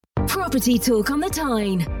Property talk on the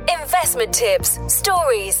Tyne. Investment tips,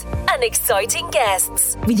 stories, and exciting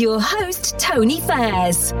guests. With your host, Tony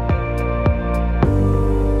Fairs.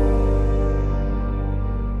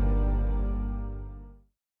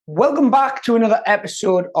 Welcome back to another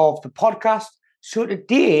episode of the podcast. So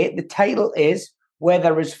today, the title is Where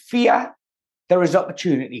There Is Fear, There Is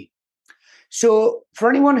Opportunity. So for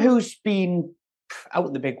anyone who's been out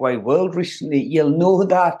in the big wide world recently, you'll know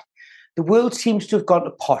that the world seems to have gone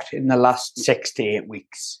to pot in the last 6 to 8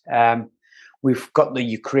 weeks. We've got the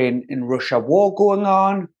Ukraine and Russia war going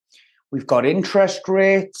on. We've got interest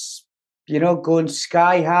rates, going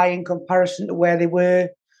sky high in comparison to where they were.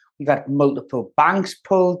 We've had multiple banks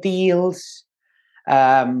pull deals.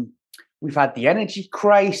 We've had the energy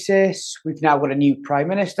crisis. We've now got a new prime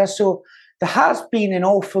minister. So there has been an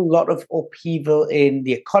awful lot of upheaval in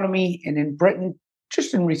the economy and in Britain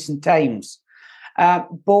just in recent times.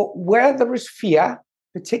 But where there is fear,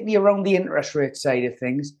 particularly around the interest rate side of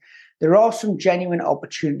things, there are some genuine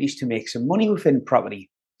opportunities to make some money within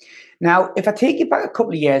property. Now, if I take you back a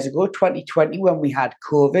couple of years ago, 2020, when we had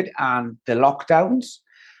COVID and the lockdowns,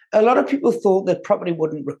 a lot of people thought that property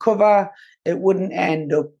wouldn't recover, it wouldn't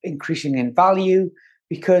end up increasing in value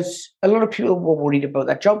because a lot of people were worried about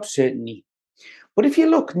their job certainty. But if you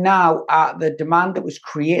look now at the demand that was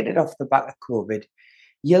created off the back of COVID,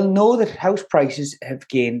 you'll know that house prices have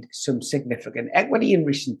gained some significant equity in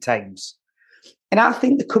recent times. And I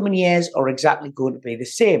think the coming years are exactly going to be the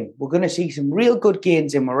same. We're going to see some real good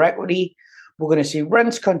gains in our equity. We're going to see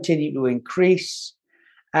rents continue to increase.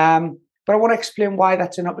 But I want to explain why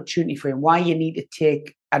that's an opportunity for you and why you need to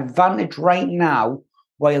take advantage right now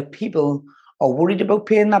while people are worried about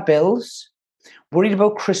paying their bills, worried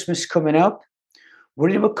about Christmas coming up,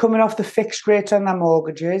 worried about coming off the fixed rates on their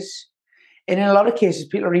mortgages. And in a lot of cases,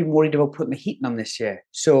 people are even worried about putting the heating on this year.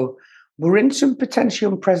 So we're in some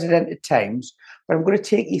potentially unprecedented times, but I'm going to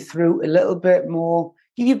take you through a little bit more,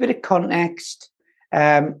 give you a bit of context,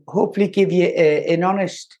 hopefully give you an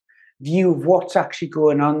honest view of what's actually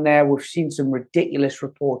going on there. We've seen some ridiculous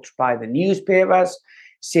reports by the newspapers,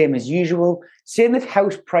 same as usual, saying that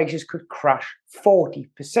house prices could crash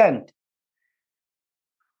 40%.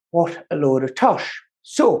 What a load of tosh.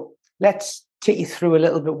 So let's take you through a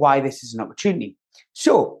little bit why this is an opportunity.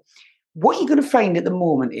 So what you're going to find at the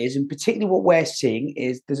moment is, and particularly what we're seeing,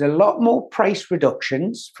 is there's a lot more price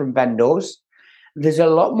reductions from vendors. There's a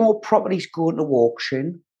lot more properties going to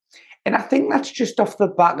auction. And I think that's just off the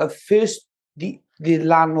back of first the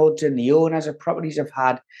landlords and the owners of properties have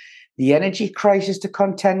had the energy crisis to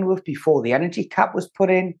contend with before the energy cap was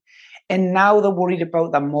put in. And now they're worried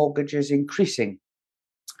about their mortgages increasing.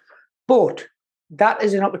 But that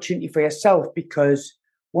is an opportunity for yourself because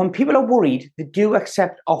when people are worried, they do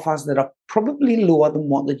accept offers that are probably lower than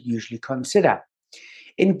what they'd usually consider.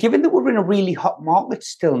 And given that we're in a really hot market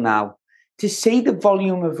still now, to see the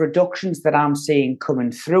volume of reductions that I'm seeing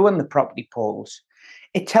coming through on the property portals,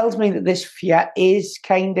 it tells me that this fear is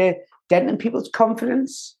kind of denting people's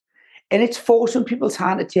confidence and it's forcing people's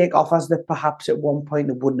hand to take offers that perhaps at one point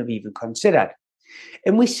they wouldn't have even considered.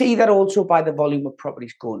 And we see that also by the volume of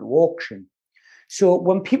properties going to auction. So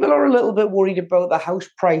when people are a little bit worried about the house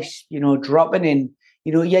price, dropping in,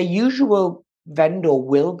 your usual vendor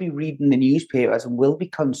will be reading the newspapers and will be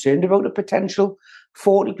concerned about a potential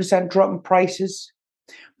 40% drop in prices.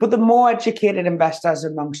 But the more educated investors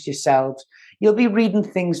amongst yourselves, you'll be reading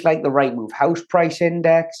things like the Rightmove House Price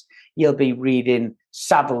Index, you'll be reading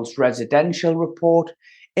Savills Residential Report,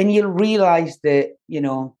 and you'll realise that,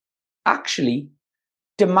 actually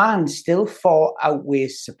demand still far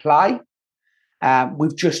outweighs supply.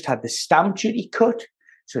 We've just had the stamp duty cut,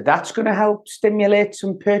 so that's going to help stimulate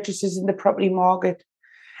some purchases in the property market.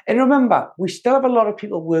 And remember, we still have a lot of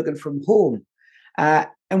people working from home.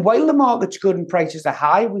 And while the market's good and prices are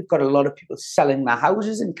high, we've got a lot of people selling their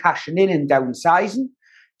houses and cashing in and downsizing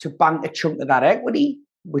to bank a chunk of that equity,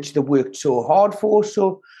 which they worked so hard for.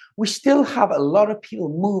 So we still have a lot of people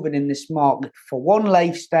moving in this market for one,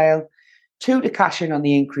 lifestyle, two, to cash in on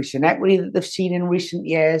the increase in equity that they've seen in recent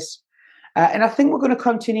years. And I think we're going to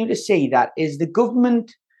continue to see that is the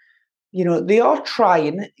government, they are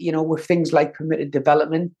trying, with things like permitted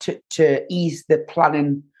development to ease the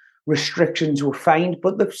planning restrictions we find,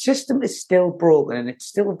 but the system is still broken and it's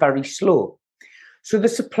still very slow. So the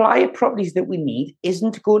supply of properties that we need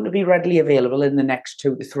isn't going to be readily available in the next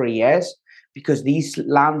 2 to 3 years because these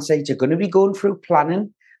land sites are going to be going through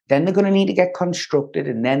planning, then they're going to need to get constructed,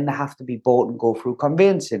 and then they have to be bought and go through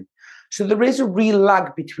conveyancing. So there is a real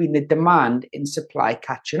lag between the demand and supply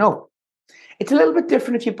catching up. It's a little bit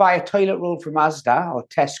different if you buy a toilet roll from Asda or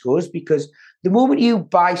Tesco's, because the moment you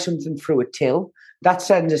buy something through a till, That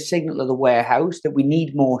sends a signal to the warehouse that we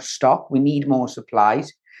need more stock, we need more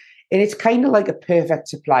supplies. And it's kind of like a perfect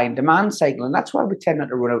supply and demand cycle. And that's why we tend not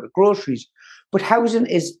to run out of groceries. But housing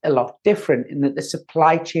is a lot different in that the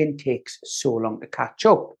supply chain takes so long to catch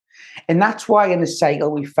up. And that's why in the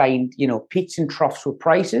cycle we find, peaks and troughs with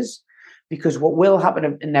prices, because what will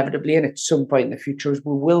happen inevitably and at some point in the future is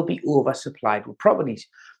we will be oversupplied with properties.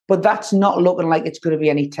 But that's not looking like it's going to be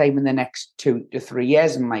any time in the next 2 to 3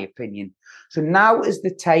 years, in my opinion. So now is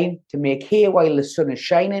the time to make hay while the sun is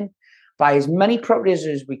shining, buy as many properties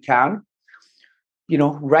as we can,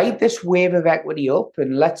 ride this wave of equity up,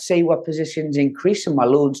 and let's say our positions increase and our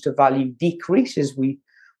loans to value decrease as we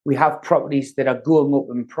have properties that are going up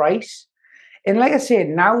in price. And like I said,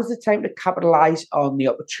 now is the time to capitalize on the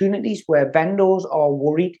opportunities where vendors are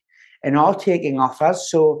worried and are taking offers.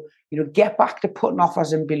 So, get back to putting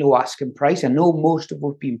offers in below asking price. I know most of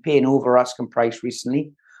us have been paying over asking price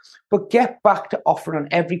recently, but get back to offering on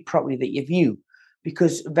every property that you view,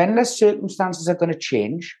 because vendors' circumstances are going to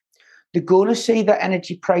change. They're going to see that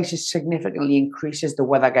energy prices significantly increase as the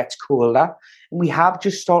weather gets colder. And we have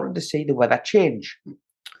just started to see the weather change.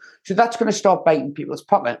 So that's going to start biting people's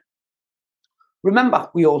pocket. Remember,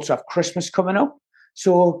 we also have Christmas coming up.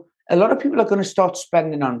 So a lot of people are going to start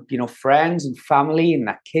spending on, friends and family and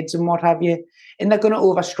their kids and what have you. And they're going to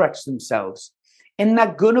overstretch themselves. And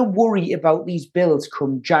they're going to worry about these bills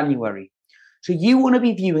come January. So you want to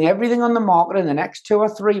be viewing everything on the market in the next 2 or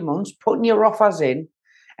 3 months, putting your offers in.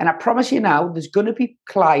 And I promise you now, there's going to be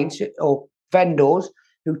clients or vendors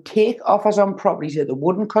who take offers on properties that they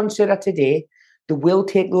wouldn't consider today. They will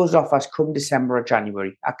take those offers come December or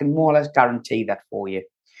January. I can more or less guarantee that for you.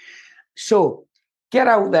 So get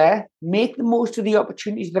out there, make the most of the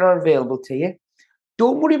opportunities that are available to you.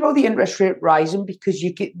 Don't worry about the interest rate rising, because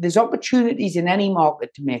there's opportunities in any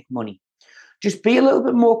market to make money. Just be a little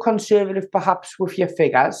bit more conservative, perhaps, with your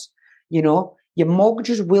figures. Your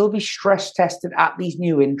mortgages will be stress tested at these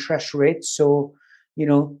new interest rates. So,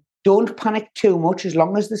 don't panic too much as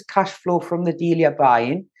long as there's cash flow from the deal you're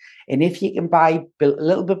buying. And if you can buy a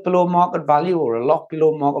little bit below market value or a lot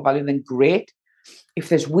below market value, then great. If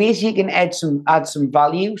there's ways you can add some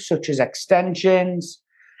value, such as extensions,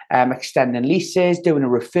 extending leases, doing a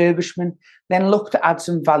refurbishment, then look to add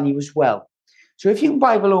some value as well. So if you can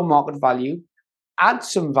buy below market value, add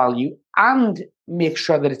some value, and make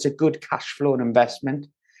sure that it's a good cash flow and investment,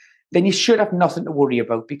 then you should have nothing to worry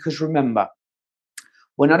about. Because remember,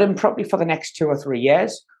 we're not in property for the next 2 or 3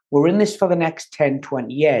 years. We're in this for the next 10,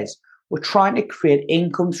 20 years. We're trying to create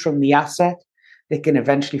incomes from the asset that can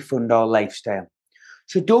eventually fund our lifestyle.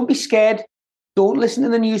 So don't be scared. Don't listen to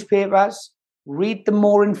the newspapers. Read the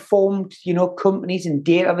more informed, companies and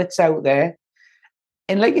data that's out there.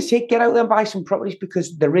 And like I say, get out there and buy some properties,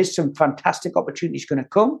 because there is some fantastic opportunities going to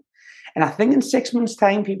come. And I think in 6 months'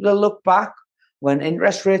 time, people will look back when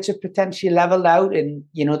interest rates are potentially leveled out and,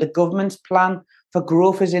 the government's plan for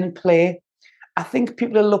growth is in play. I think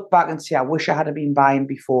people will look back and say, I wish I had been buying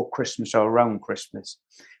before Christmas or around Christmas.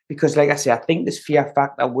 Because like I say, I think this fear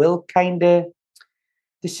factor will kind of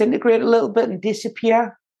disintegrate a little bit and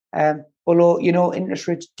disappear. Although, interest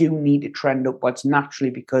rates do need to trend upwards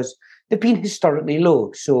naturally, because they've been historically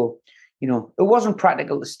low. So, it wasn't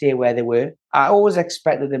practical to stay where they were. I always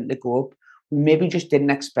expected them to go up. We maybe just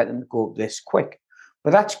didn't expect them to go up this quick.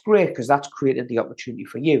 But that's great, because that's created the opportunity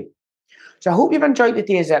for you. So I hope you've enjoyed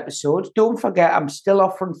today's episode. Don't forget, I'm still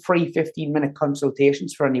offering free 15-minute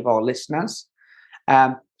consultations for any of our listeners.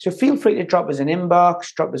 So feel free to drop us an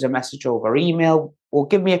inbox, drop us a message over email, or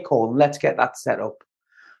give me a call and let's get that set up.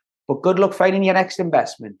 But good luck finding your next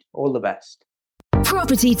investment. All the best.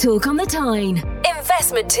 Property Talk on the Tyne.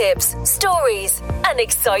 Investment tips, stories, and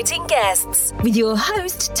exciting guests with your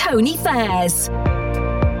host, Tony Fairs.